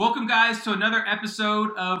Welcome, guys, to another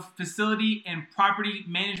episode of Facility and Property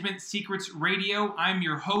Management Secrets Radio. I'm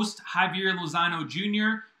your host, Javier Lozano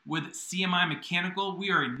Jr. with CMI Mechanical. We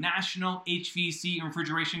are a national HVAC and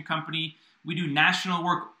refrigeration company. We do national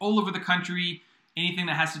work all over the country, anything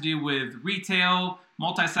that has to do with retail,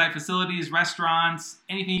 multi-site facilities, restaurants,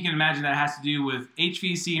 anything you can imagine that has to do with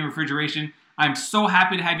HVAC and refrigeration. I'm so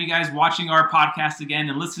happy to have you guys watching our podcast again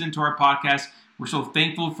and listening to our podcast. We're so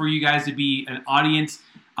thankful for you guys to be an audience.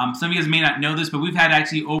 Some of you guys may not know this, but we've had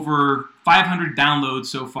actually over 500 downloads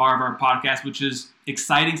so far of our podcast, which is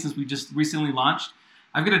exciting since we just recently launched.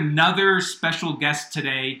 I've got another special guest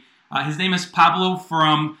today. His name is Pablo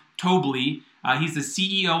from Tobly. He's the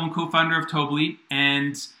CEO and co-founder of Tobly,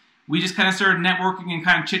 and we just kind of started networking and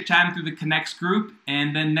kind of chit-chatting through the Connects group.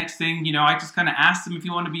 And then next thing, I just kind of asked him if he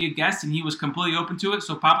wanted to be a guest, and he was completely open to it.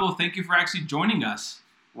 So Pablo, thank you for actually joining us.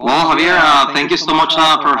 Well, Javier, thank you so much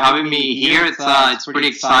for having me here. It's pretty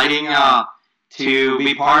exciting to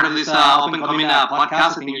be part of this up-and-coming podcast.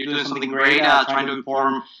 I think you're doing something great, trying to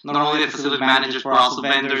inform not only the facility managers, but also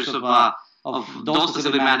vendors of those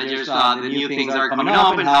facility managers, the new things that are coming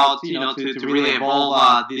up and how to really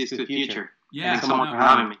evolve this to the future. Yeah, Thanks so much for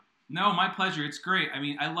having me. No, my pleasure. It's great. I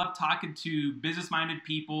mean, I love talking to business-minded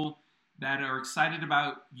people that are excited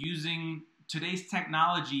about using today's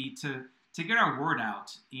technology to get our word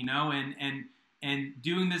out, and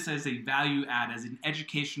doing this as a value add, as an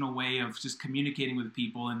educational way of just communicating with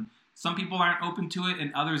people. And some people aren't open to it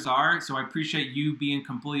and others are. So I appreciate you being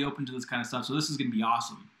completely open to this kind of stuff. So this is going to be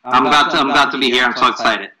awesome. I'm glad to be here. I'm so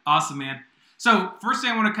excited. Awesome, man. So first thing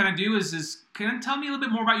I want to kind of do is kind of tell me a little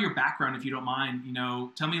bit more about your background, if you don't mind.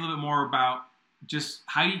 Tell me a little bit more about just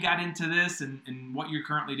how you got into this and what you're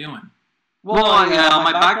currently doing. Well,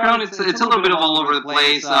 my background, it's a little bit all over the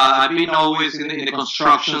place. I've been always in the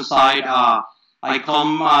construction side. I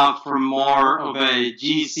come from more of a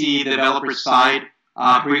GC developer side.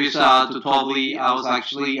 Previous to Tobly, I was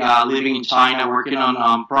actually living in China working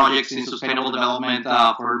on projects in sustainable development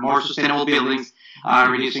for more sustainable buildings,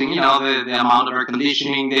 reducing, the amount of air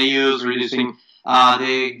conditioning they use, reducing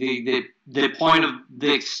the point of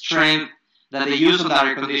the strength that they use on that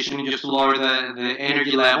air conditioning just to lower the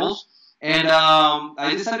energy levels. And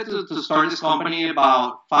I decided to start this company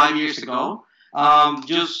about 5 years ago,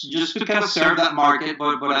 just to kind of serve that market.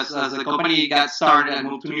 But as the company got started, I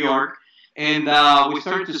moved to New York, and we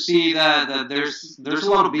started to see that there's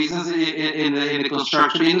a lot of business in the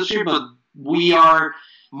construction industry, but we are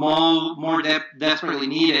more desperately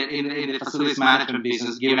needed in the facilities management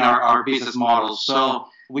business, given our business models. So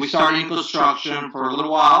we started in construction for a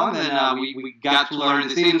little while, and then we got to learn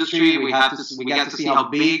this industry. We got to see how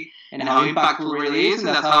big and how impactful it really is, and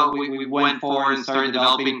that's how we went forward and started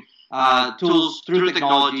developing tools through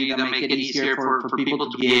technology that make it easier for people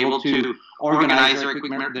to be able to organize their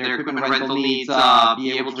equipment rental needs,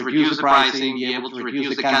 be able to reduce the pricing, be able to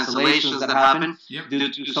reduce the cancellations that happen due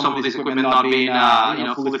to some of this equipment not being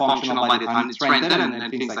fully functional by the time it's rented and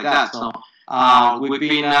things like that. So we've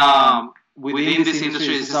been within this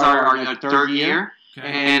industry. This is our third year. Okay.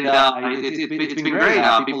 And it's been great.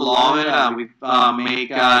 People love it. We've made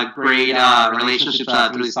great relationships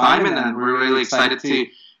through this time, and we're really excited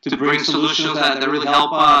to bring solutions that really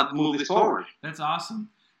help move this forward. That's awesome.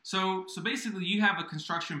 So basically, you have a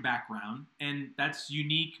construction background, and that's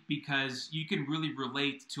unique because you can really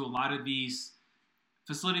relate to a lot of these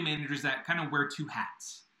facility managers that kind of wear two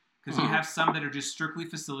hats. Because you have some that are just strictly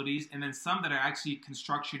facilities, and then some that are actually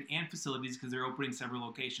construction and facilities because they're opening several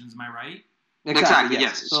locations. Am I right? Exactly,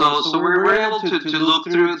 yes. So we're able to look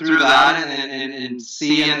through that and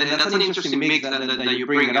see, and that's an interesting mix that you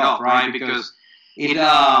bring it up, right? Because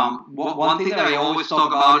one thing that I always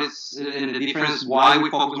talk about is the difference why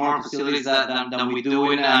we focus more on facilities than we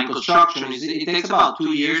do in construction. Is it takes about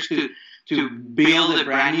 2 years to build a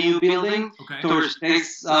brand new building. Okay.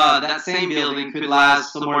 That same building could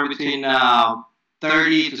last somewhere between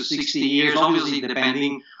 30 to 60 years, obviously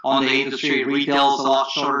depending on the industry. Retail is a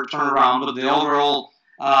lot shorter turnaround, but the overall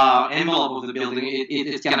envelope of the building,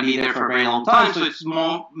 it's going to be there for a very long time. So it's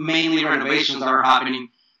mainly renovations that are happening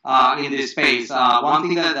in this space. One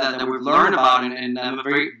thing that we've learned about, and I'm a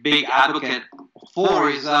very big advocate for,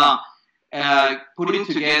 is putting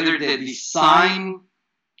together the design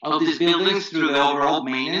of these buildings through the overall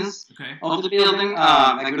maintenance of the building.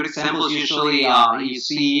 A good example is usually you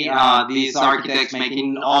see these architects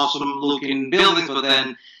making awesome looking buildings, but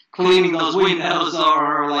then cleaning those windows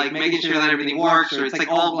or like making sure that everything works, or it's like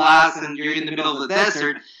all glass and you're in the middle of the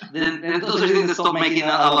desert, then those are things that stop making a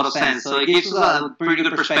lot of sense. So it gives us a pretty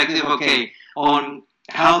good perspective, on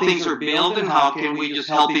how things are built and how can we just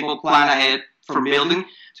help people plan ahead from building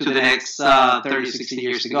to the next 30, 60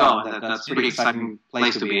 years to go. That's a pretty exciting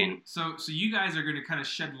place to be in. So you guys are going to kind of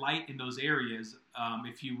shed light in those areas,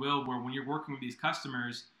 if you will, where when you're working with these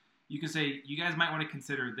customers, you can say, you guys might want to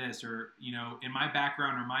consider this, or, in my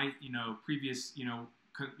background or my, previous,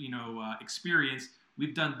 experience,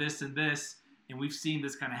 we've done this and this, and we've seen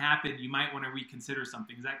this kind of happen. You might want to reconsider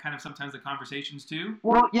something. Is that kind of sometimes the conversations too?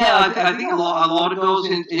 Well, yeah, I think a lot goes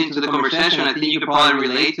into the conversation. I think you could probably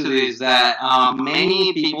relate to this, that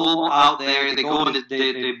many people out there, they go and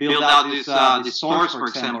they build out this source, for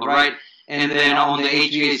example, right? And then on the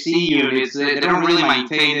HVAC units, they don't really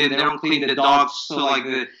maintain it. They don't clean the dogs, so like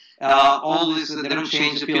all this, they don't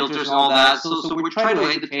change the filters and all that. So we're trying to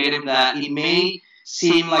educate them that it may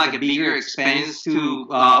seem like a bigger expense to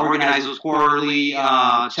organize those quarterly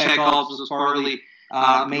checkups, those quarterly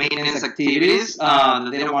maintenance activities that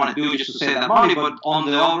they don't want to do just to save that money. But on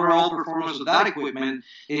the overall performance of that equipment,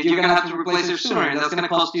 you're going to have to replace it sooner, and that's going to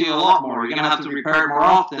cost you a lot more. You're going to have to repair it more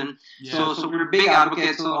often. Yeah. So we're big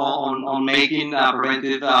advocates on making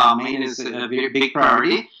preventive maintenance a very big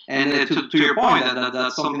priority. And to your point,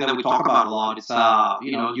 that's something that we talk about a lot. It's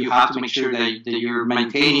you have to make sure that you're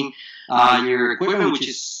maintaining your equipment, which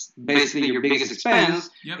is basically your biggest expense,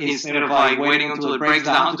 instead of like waiting until it breaks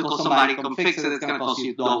down to call somebody to come fix it. It's going to cost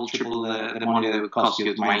you double, triple the money that it would cost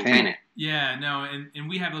you to maintain it. Yeah, no, and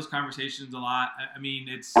we have those conversations a lot. I mean,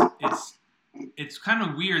 it's kind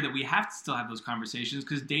of weird that we have to still have those conversations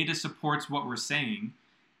because data supports what we're saying.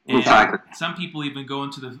 And exactly. Some people even go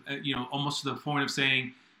into the almost to the point of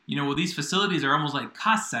saying, well, these facilities are almost like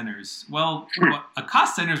cost centers. Well, a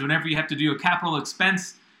cost center is whenever you have to do a capital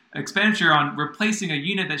expenditure on replacing a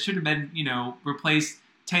unit that should have been, replaced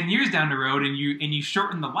 10 years down the road, and you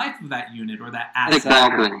shorten the life of that unit or that asset.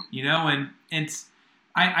 Exactly. And it's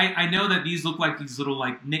I know that these look like these little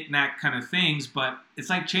like knick-knack kind of things, but it's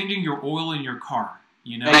like changing your oil in your car.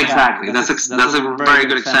 Exactly. That's a very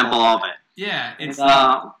good example of it. Yeah, it's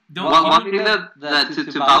one thing that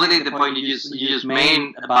to validate the point you just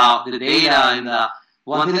made about the data, and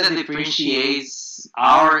one thing that differentiates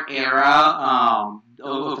our era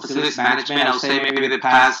of facilities management, I would say maybe the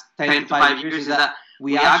past 10 to 5 years, is that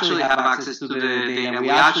we actually have access to the data. We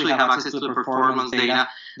actually have access to the performance data,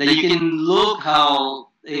 that you can look how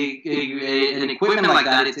an equipment like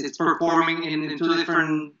that it's performing in two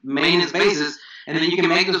different maintenance bases. And then you can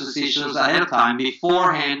make those decisions ahead of time.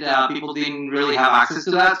 Beforehand, people didn't really have access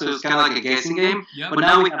to that, so it's kind of like a guessing game. Yep. But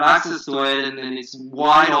now we have access to it, and it's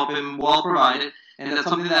wide open, well provided, and that's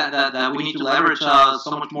something that we need to leverage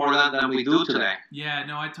so much more than we do today. Yeah,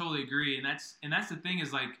 no, I totally agree, and that's the thing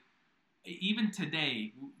is like, even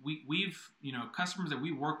today, we've customers that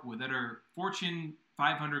we work with that are Fortune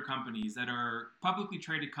 500 companies, that are publicly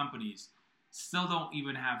traded companies, still don't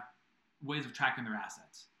even have ways of tracking their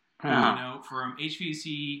assets. From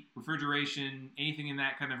HVAC, refrigeration, anything in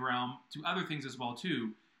that kind of realm, to other things as well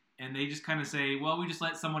too. And they just kind of say, well, we just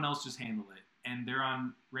let someone else just handle it. And they're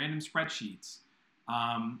on random spreadsheets.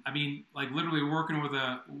 I mean, like literally working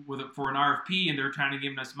for an RFP, and they're trying to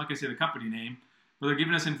give us, I'm not going to say the company name, but they're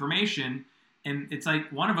giving us information. And it's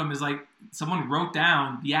like, one of them is like, someone wrote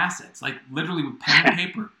down the assets, like literally with pen and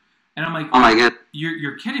paper. And I'm like, oh my God,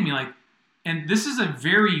 you're kidding me. Like, and this is a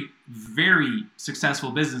very, very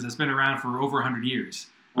successful business that's been around for over 100 years.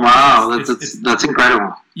 Wow, that's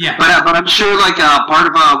incredible. Yeah. But I'm sure like part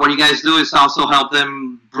of what you guys do is also help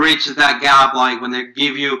them bridge that gap. Like when they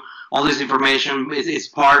give you all this information, it's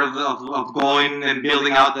part of going and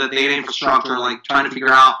building out the data infrastructure, like trying to figure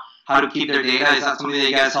out how to keep their data. Is that something that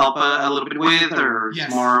you guys help a little bit with, or yes.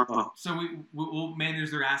 More? So we'll manage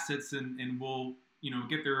their assets, and we'll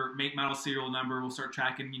get their make, model, serial number. We'll start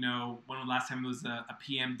tracking, when the last time was a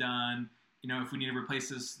PM done. If we need to replace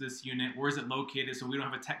this unit, where is it located? So we don't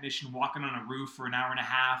have a technician walking on a roof for an hour and a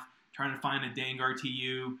half trying to find a dang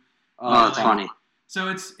RTU. Oh, that's funny. So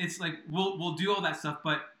it's like we'll do all that stuff,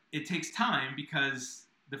 but it takes time because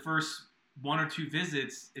the first one or two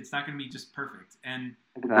visits, it's not going to be just perfect. And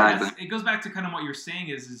exactly. It goes back to kind of what you're saying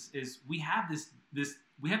is we have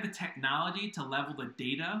we have the technology to level the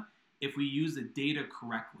data if we use the data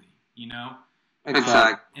correctly,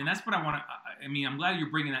 Exactly. And that's what I want to. I'm glad you're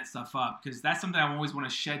bringing that stuff up, because that's something I always want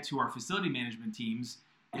to shed to our facility management teams.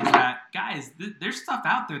 Is that, guys, there's stuff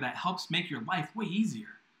out there that helps make your life way easier.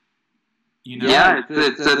 Yeah,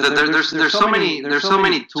 there's so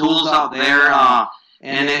many tools out there,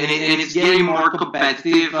 and it's getting more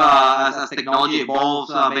competitive as technology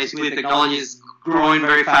evolves. Basically, technology is growing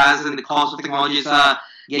very fast, and the cost of technology is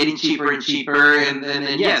getting cheaper and cheaper.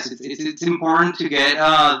 And yes, it's important to get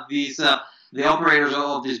the operators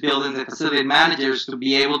of these buildings, the facility managers, to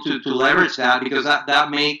be able to leverage that, because that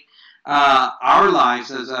make our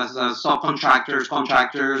lives as subcontractors,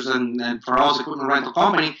 contractors, and for us, equipment rental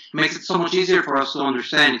company, makes it so much easier for us to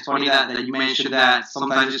understand. It's funny that you mentioned that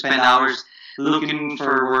sometimes you spend hours looking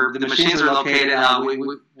for where the machines are located.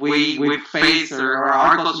 We face, or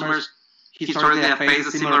our customers historically have faced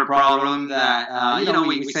a similar problem that,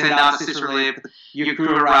 we send out a scissor lift, your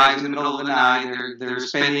crew arrives in the middle of the night, they're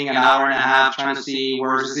spending an hour and a half trying to see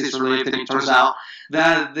where's the scissor lift, and it turns out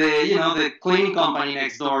that the cleaning company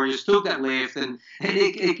next door just took that lift, and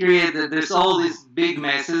it created, there's all these big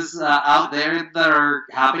messes out there that are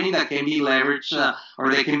happening that can be leveraged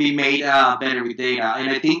or they can be made better with data. And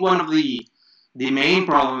I think one of the main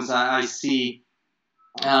problems I see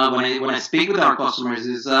when I speak with our customers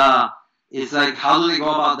is it's like, how do they go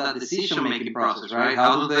about that decision-making process, right?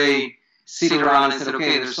 How do they sit around and say,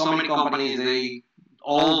 okay, there's so many companies, they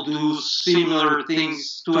all do similar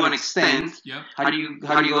things to an extent. Yep. How do you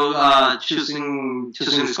go choosing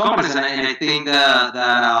these companies? And I think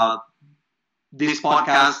that this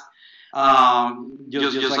podcast,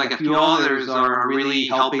 just like a few others, are really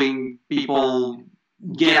helping people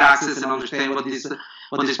get access and understand what these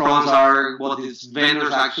problems are, what these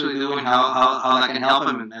vendors actually do, and how that can help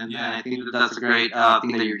them. And I think that's a great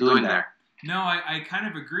thing that you're doing there. No, I kind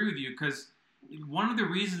of agree with you, because one of the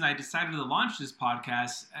reasons I decided to launch this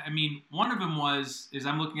podcast, I mean, one of them is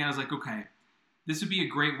I'm looking at it, I was like, okay, this would be a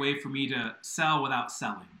great way for me to sell without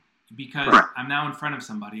selling, because I'm now in front of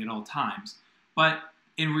somebody at all times. But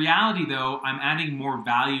in reality, though, I'm adding more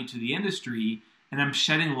value to the industry, and I'm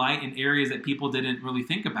shedding light in areas that people didn't really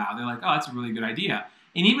think about. They're like, oh, that's a really good idea.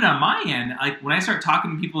 And even on my end, like when I start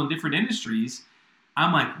talking to people in different industries,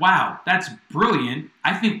 I'm like, wow, that's brilliant.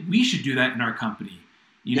 I think we should do that in our company.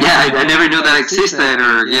 Yeah, I never knew that existed,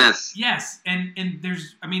 or yes. Yes, and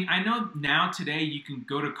there's, I mean, I know now today you can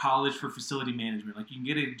go to college for facility management. Like you can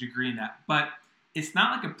get a degree in that, but it's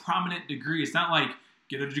not like a prominent degree. It's not like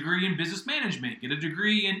get a degree in business management, get a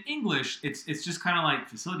degree in English. It's just kind of like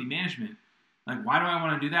facility management. Like, why do I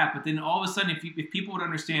want to do that? But then all of a sudden, if people would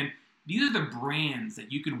understand, these are the brands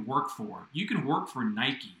that you can work for. You can work for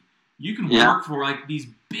Nike. You can work for like these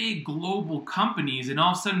big global companies, and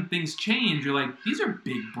all of a sudden things change. You're like, these are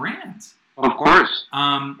big brands. Of course.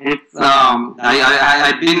 I've been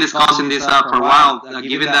discussing this for a while,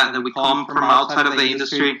 given that we come from outside of the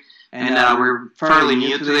industry, and we're fairly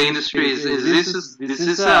new to the industry. This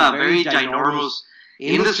is a very ginormous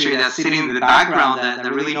industry that's sitting in the background that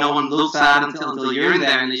really no one looks at until you're in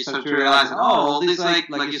there, and you start to realize, oh, all these like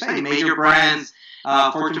you say, major brands,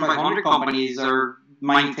 Fortune 500 companies are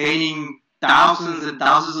maintaining thousands and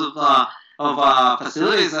thousands of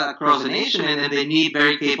facilities across the nation, and they need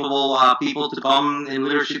very capable people to come in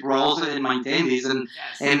leadership roles and maintain these, and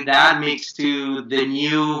that mixed to the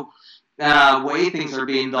new way things are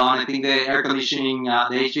being done. I think the air conditioning, the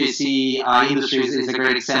HVAC industry is a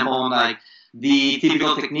great example. Like the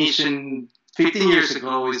typical technician 15 years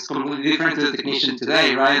ago is completely different to the technician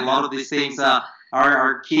today, right? A lot of these things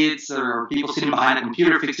are kids or people sitting behind a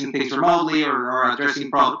computer fixing things remotely or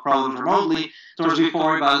addressing problems remotely. Towards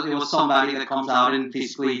before, it was somebody that comes out and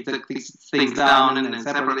physically takes things down and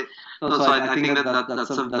separately. So I think that's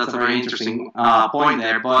a very interesting point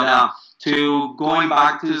there. But to going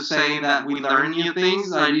back to saying that we learn new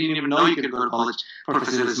things, I didn't even know you could go to college for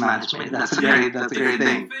facilities management. That's a great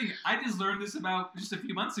thing. I just learned this about just a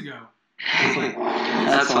few months ago. Like,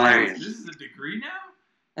 that's hilarious. This is a degree now?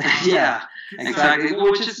 Yeah, exactly.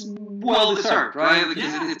 Which is well deserved, right?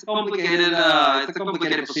 Because it's complicated. It's a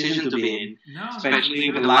complicated position to be in,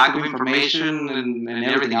 especially with the lack of information and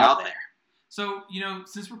everything out there. So,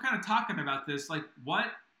 since we're kind of talking about this, like what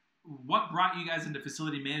brought you guys into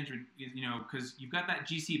facility management? Because you've got that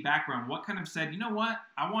GC background. What kind of said, you know what,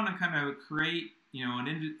 I want to kind of create,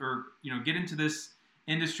 get into this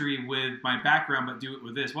industry with my background, but do it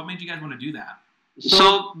with this. What made you guys want to do that?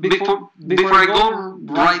 So before I go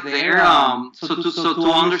right there, so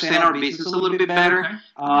to understand our business a little bit better,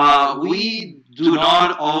 we do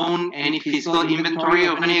not own any physical inventory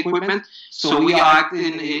of any equipment. So we act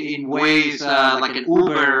in ways like an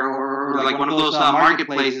Uber or like one of those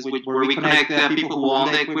marketplaces where we connect people who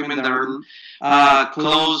own the equipment that are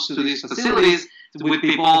close to these facilities with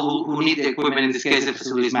people who need the equipment, in this case, the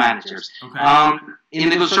facilities managers. Okay. In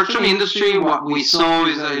the construction industry, what we saw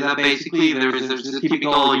is that basically there's the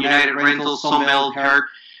typical United Rentals, Sunbelt, Herc,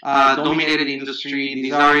 dominated industry.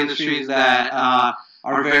 These are industries that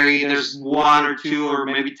are very, there's one or two or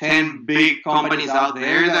maybe 10 big companies out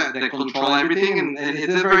there that control everything, and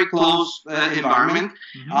it's a very close environment.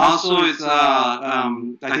 Mm-hmm. Also, it's, I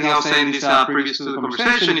think I was saying this previous to the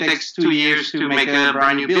conversation, it takes 2 years to make a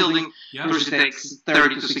brand new building, versus it takes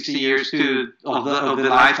 30 to 60 years of the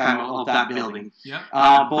lifetime of that building.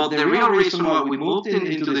 But the real reason why we moved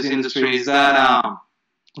into this industry is that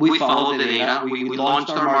we followed the data, we launched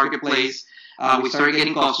our marketplace, we started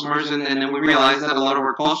getting customers, and then we realized that a lot of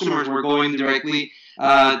our customers were going directly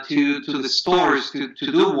to the stores to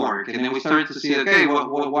do work. And then we started to see, okay,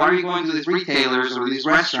 why are you going to these retailers or these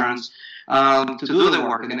restaurants to do the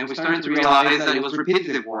work? And then we started to realize that it was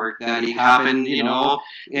repetitive work, that it happened,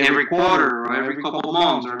 every quarter or every couple of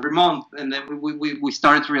months or every month. And then we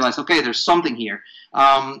started to realize, okay, there's something here.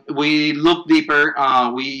 We looked deeper.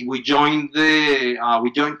 We joined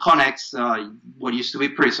Connex, what used to be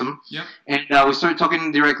Prism, and we started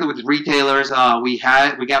talking directly with retailers. We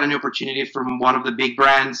got an opportunity from one of the big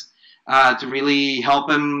brands to really help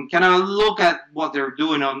them kind of look at what they're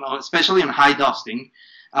doing especially on high dusting.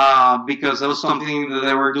 Because that was something that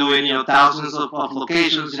they were doing, thousands of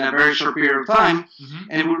locations in a very short period of time. Mm-hmm.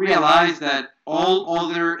 And we realized that all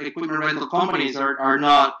other equipment rental companies are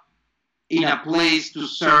not in a place to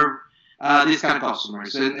serve these kind of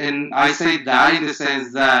customers. And I say that in the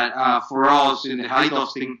sense that for us in the high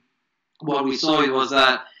dusting, what we saw was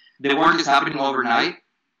that the work is happening overnight.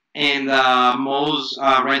 And most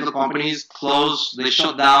rental companies they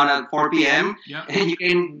shut down at 4 p.m. And you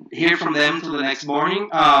can hear from them till the next morning.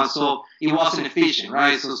 So it wasn't efficient,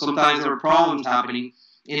 right? So sometimes there were problems happening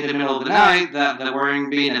in the middle of the night that weren't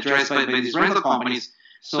being addressed by these rental companies.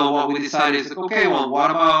 So what we decided is, okay, well,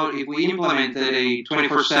 what about if we implemented a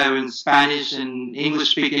 24/7 Spanish and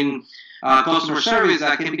English-speaking customer service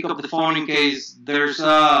that can pick up the phone in case there's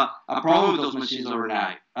a problem with those machines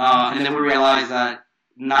overnight? And then we realized that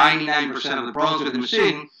 99% of the problems with the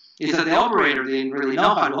machine is that the operator didn't really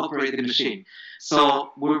know how to operate the machine.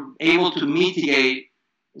 So we're able to mitigate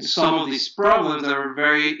some of these problems that are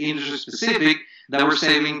very industry specific, that we're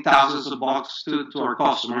saving thousands of bucks to our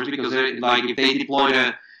customers, because if they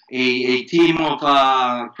deployed a team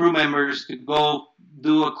of crew members to go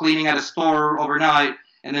do a cleaning at a store overnight,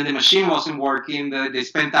 and then the machine wasn't working, they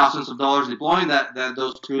spent thousands of dollars deploying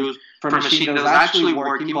those crews for a machine that was actually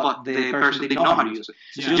working, but the person didn't know how to use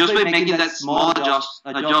it. So just by making that small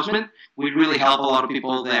adjustment, we really help a lot of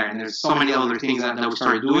people there. And there's so many other things that we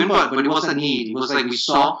started doing, but it was a need. It was like we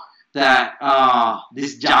saw that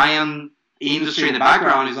this giant industry in the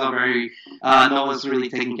background is not very, no one's really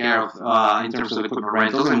taken care of in terms of equipment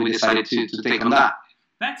rentals, and we decided to take on that.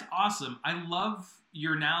 That's awesome. I love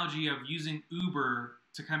your analogy of using Uber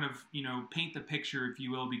to kind of, paint the picture, if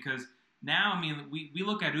you will, because now, we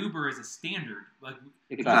look at Uber as a standard. Like,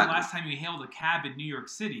 exactly. The last time you hailed a cab in New York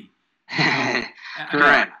City.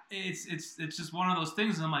 Correct. It's just one of those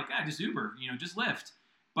things, and I'm like, just Uber, just Lyft.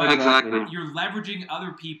 But exactly. You're leveraging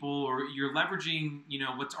other people, or you're leveraging,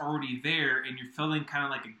 what's already there, and you're filling kind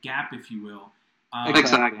of like a gap, if you will.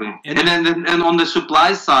 Exactly. And on the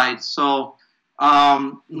supply side, so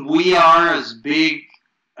we are as big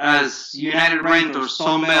as United Rentals,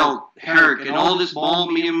 Sunbelt, Herc, and all the small,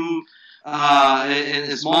 medium,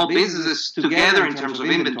 and small businesses together in terms of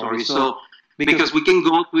inventory. So, because we can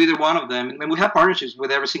go to either one of them, and we have partnerships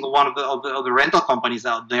with every single one of the rental companies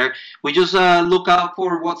out there. We just look out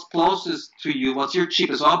for what's closest to you, what's your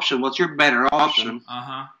cheapest option, what's your better option,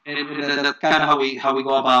 and that's kind of how we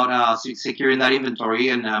go about securing that inventory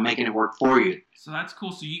and making it work for you. So that's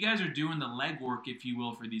cool. So you guys are doing the legwork, if you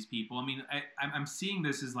will, for these people. I'm seeing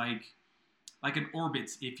this as like an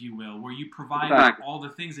Orbitz, if you will, where you provide all the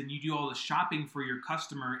things and you do all the shopping for your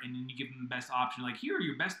customer, and then you give them the best option. Like, here are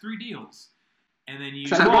your best 3 deals. And then you...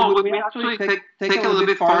 Well, we actually take a little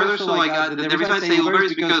bit farther. So, the reason I say Uber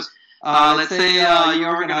is because, let's say you're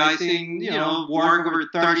organizing, work over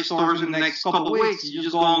 30 stores in the next couple of weeks. You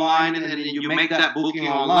just go online and you make that booking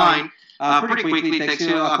online. Pretty quickly, it takes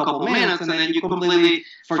you a couple of minutes, and then you completely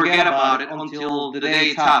forget about it until the day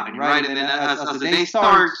it's happening, right? And then as the day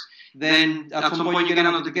starts, then at some point you get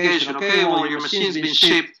a notification, okay, well, your machine's been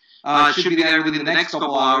shipped, should be there within the next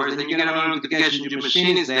couple of hours. Then you get another notification, your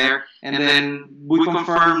machine is there, and then we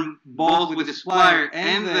confirm both with the supplier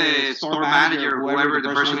and the store manager, whoever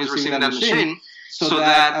the person is receiving that machine, so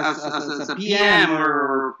that as a PM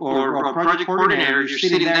or a project coordinator, you're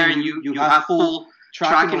sitting there and you have full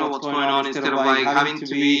tracking of what's going on, instead of having to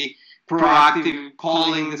be proactive,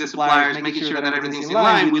 calling the suppliers, making sure that everything's in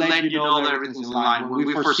line. We let you know that everything's in line. When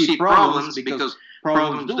we foresee problems, because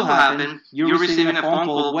problems do happen, you're receiving a phone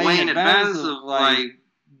call way in advance of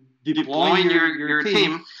deploying your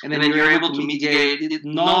team, and then you're able to mitigate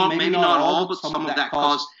maybe not all, but some of that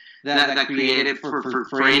cost that created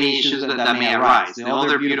for any issues that may arise. The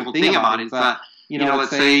other beautiful thing about it is that,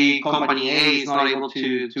 let's say company A is not able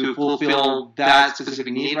to fulfill that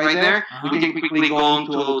specific need right there, we can quickly go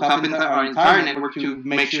into our entire network to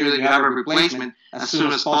make sure that you have a replacement as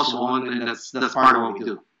soon as possible, and that's part of what we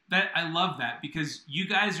do. I love that, because you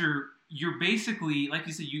guys you're basically, like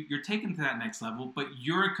you said, you're taking to that next level, but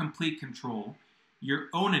you're in complete control. You're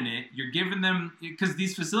owning it. You're giving them, because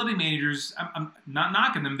these facility managers, I'm not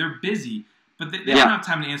knocking them, they're busy, but they don't have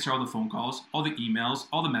time to answer all the phone calls, all the emails,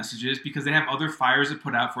 all the messages, because they have other fires to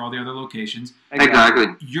put out for all the other locations. Exactly.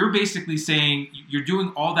 You're basically saying you're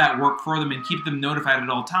doing all that work for them and keep them notified at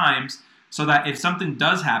all times, so that if something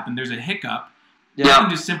does happen, there's a hiccup, they can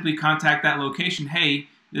just simply contact that location. Hey,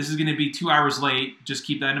 this is going to be 2 hours late. Just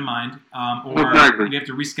keep that in mind. Or you have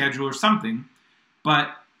to reschedule or something.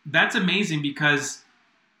 But that's amazing, because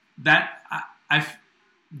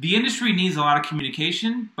the industry needs a lot of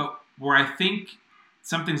communication. But where I think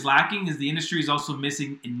something's lacking is the industry is also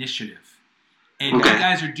missing initiative. And you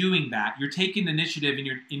guys are doing that. You're taking initiative, and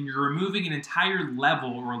you're removing an entire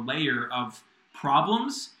level or layer of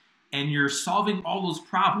problems, and you're solving all those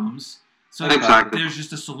problems. So there's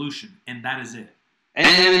just a solution, and that is it.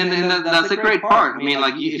 And that's a great part. I mean,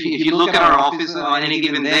 like, if you look at our office on any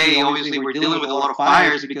given day, obviously we're dealing with a lot of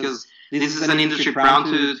fires, because this is an industry prone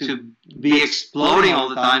to be exploding all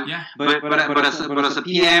the time. Yeah. But as a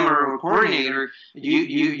PM or a coordinator,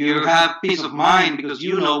 you have peace of mind, because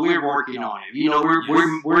we're working on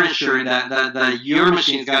it. We're ensuring that your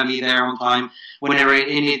machine's gonna be there on time whenever it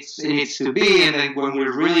needs to be. And then when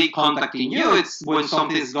we're really contacting you, it's when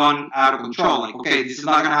something's gone out of control. Like, okay, this is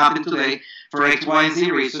not gonna happen today for X, Y, and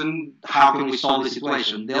Z reason. How can we solve the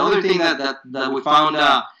situation? The other thing that we found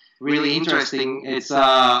really interesting is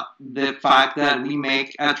the fact that we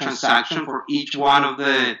make a transaction for each one of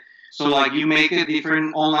the. So, like, you make a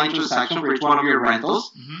different online transaction for each one of your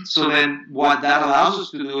rentals. Mm-hmm. So then what that allows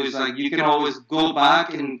us to do is, like, you can always go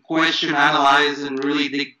back and question, analyze, and really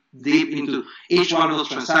dig deep into each one of those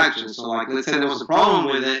transactions. So, like, let's say there was a problem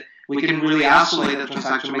with it, we can really isolate that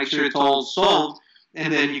transaction, make sure it's all solved,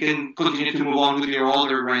 and then you can continue to move on with your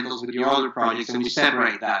older rentals, with your older projects, and we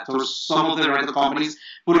separate that. So some of the rental companies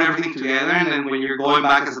put everything together, and then when you're going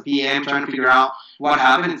back as a PM trying to figure out what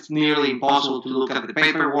happened, it's nearly impossible to look at the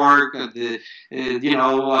paperwork, at the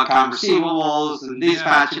account receivables, and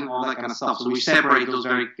dispatch, and all that kind of stuff. So we separate those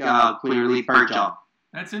very clearly per job.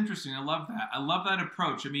 That's interesting. I love that. I love that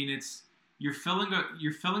approach. I mean, you're filling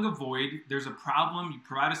a void. There's a problem. You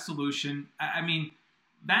provide a solution. I mean,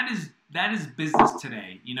 that is business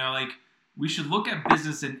today. Like, we should look at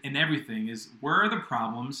business in everything is, where are the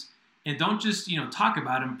problems, and don't just talk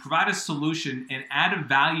about them. Provide a solution and add a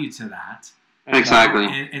value to that. Exactly.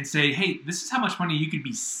 And say, hey, this is how much money you could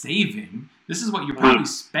be saving. This is what you're probably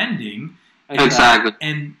spending. Exactly.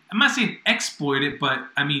 And I'm not saying exploit it, but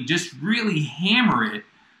I mean, just really hammer it.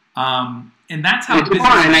 And that's how business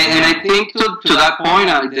important. And I think to that point,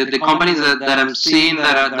 the companies that I'm seeing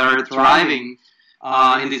that are thriving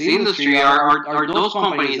in this industry are those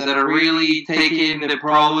companies that are really taking the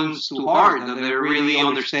problems to heart, that they really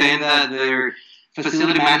understand that their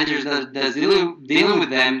facility managers that's dealing with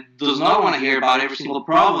them does not want to hear about every single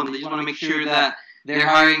problem. They just want to make sure that they're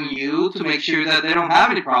hiring you to make sure that they don't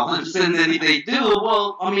have any problems. And then if they do,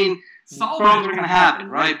 well, I mean, problems are going to happen,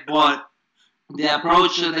 right? But the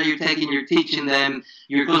approach that you're taking, you're teaching them,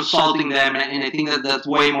 you're consulting them, and I think that's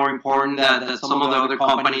way more important than some of the other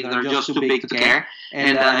companies that are just too big to care.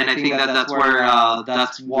 And I think that's where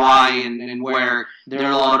that's why and where there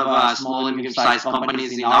are a lot of small and medium-sized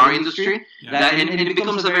companies in our industry. That and it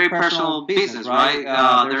becomes a very personal business, right?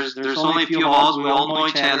 There's only a few of us. We all know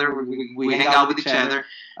each other. We hang out with each other.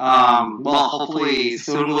 Well, hopefully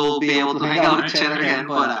soon we'll be able to hang out with each other again.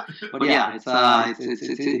 But yeah,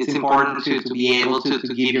 it's important to be able to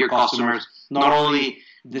give your customers not only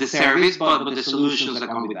the service but the solutions that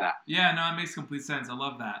come with that. Yeah, no, it makes complete sense. I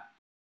love that.